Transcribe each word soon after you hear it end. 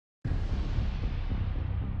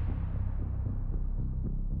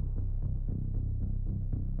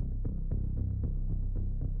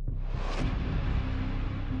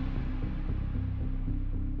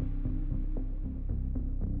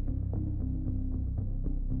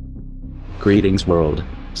Greetings world.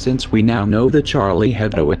 Since we now know the Charlie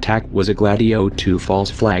Hebdo attack was a Gladio 2 false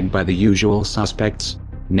flag by the usual suspects,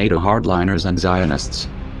 NATO hardliners and Zionists,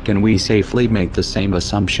 can we safely make the same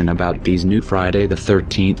assumption about these new Friday the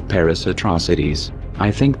 13th Paris atrocities? I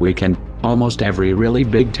think we can. Almost every really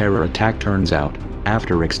big terror attack turns out,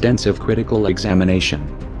 after extensive critical examination,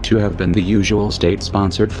 to have been the usual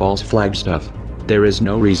state-sponsored false flag stuff. There is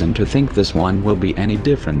no reason to think this one will be any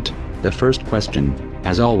different. The first question,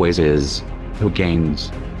 as always, is who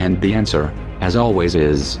gains? And the answer, as always,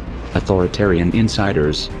 is authoritarian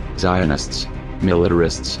insiders, Zionists,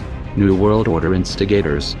 militarists, New World Order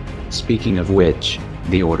instigators. Speaking of which,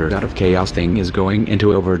 the ordered out of chaos thing is going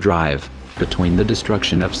into overdrive. Between the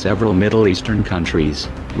destruction of several Middle Eastern countries,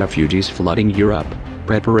 refugees flooding Europe,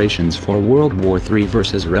 preparations for World War III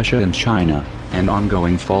versus Russia and China, and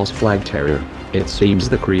ongoing false flag terror, it seems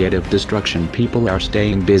the creative destruction people are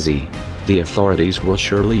staying busy. The authorities will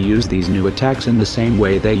surely use these new attacks in the same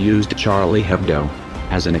way they used Charlie Hebdo,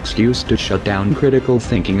 as an excuse to shut down critical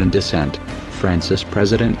thinking and dissent. France's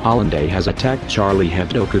President Hollande has attacked Charlie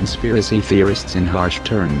Hebdo conspiracy theorists in harsh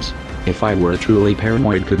terms. If I were a truly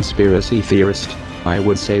paranoid conspiracy theorist, I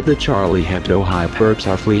would say the Charlie Hebdo hyperps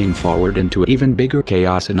are fleeing forward into even bigger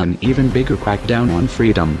chaos and an even bigger crackdown on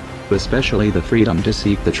freedom, especially the freedom to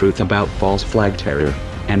seek the truth about false flag terror.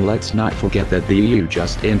 And let's not forget that the EU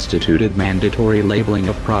just instituted mandatory labeling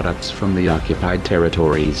of products from the occupied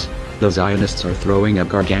territories. The Zionists are throwing a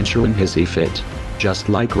gargantuan hissy fit, just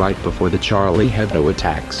like right before the Charlie Hebdo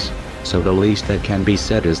attacks. So the least that can be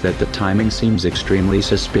said is that the timing seems extremely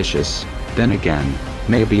suspicious. Then again,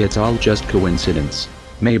 maybe it's all just coincidence.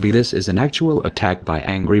 Maybe this is an actual attack by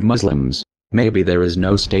angry Muslims. Maybe there is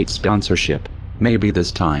no state sponsorship. Maybe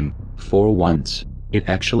this time, for once, it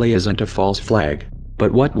actually isn't a false flag.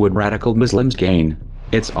 But what would radical Muslims gain?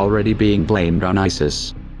 It's already being blamed on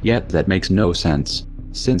ISIS. Yet that makes no sense,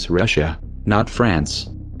 since Russia, not France,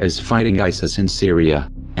 is fighting ISIS in Syria,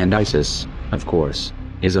 and ISIS, of course,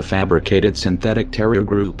 is a fabricated synthetic terror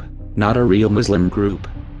group, not a real Muslim group.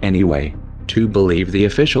 Anyway, to believe the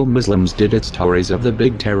official Muslims did its stories of the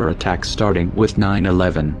big terror attacks starting with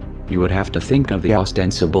 9/11, you would have to think of the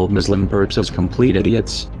ostensible Muslim perps as complete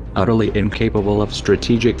idiots, utterly incapable of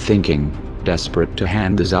strategic thinking, desperate to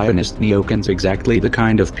hand the Zionist neocons exactly the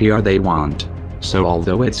kind of PR they want. So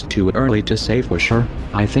although it's too early to say for sure,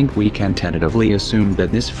 I think we can tentatively assume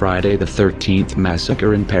that this Friday the 13th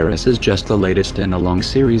massacre in Paris is just the latest in a long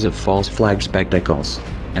series of false flag spectacles.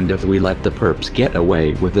 And if we let the perps get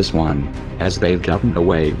away with this one, as they've gotten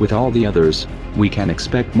away with all the others, we can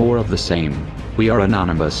expect more of the same. We are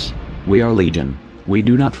anonymous. We are legion. We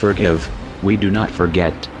do not forgive. We do not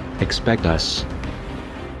forget. Expect us.